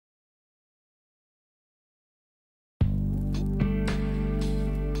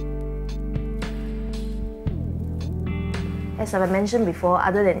As I mentioned before,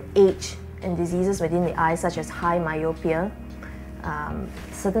 other than age and diseases within the eye, such as high myopia,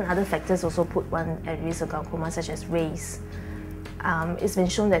 certain other factors also put one at risk of glaucoma, such as race. It's been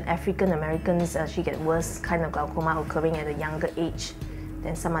shown that African Americans actually get worse kind of glaucoma occurring at a younger age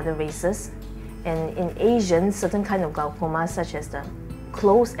than some other races. And in Asians, certain kind of glaucoma, such as the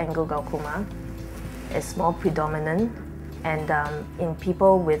close-angle glaucoma, is more predominant. And in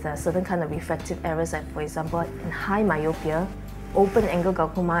people with a certain kind of refractive errors, like for example, in high myopia, open-angle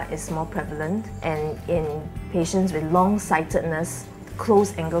glaucoma is more prevalent. And in patients with long-sightedness,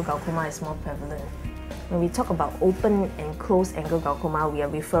 close-angle glaucoma is more prevalent. When we talk about open and close-angle glaucoma, we are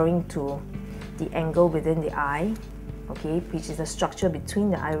referring to the angle within the eye, okay, which is the structure between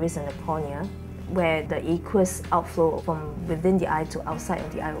the iris and the cornea, where the aqueous outflow from within the eye to outside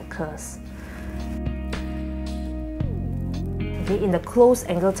of the eye occurs. Okay, in the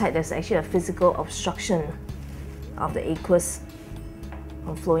close-angle type, there's actually a physical obstruction of the aqueous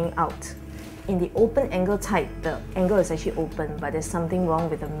from flowing out. In the open-angle type, the angle is actually open, but there's something wrong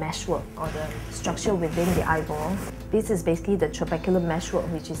with the meshwork or the structure within the eyeball. This is basically the trabecular meshwork,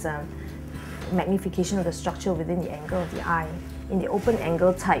 which is a magnification of the structure within the angle of the eye. In the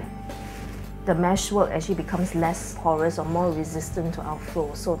open-angle type, the meshwork actually becomes less porous or more resistant to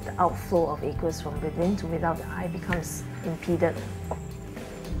outflow, so the outflow of aqueous from within to without the eye becomes impeded.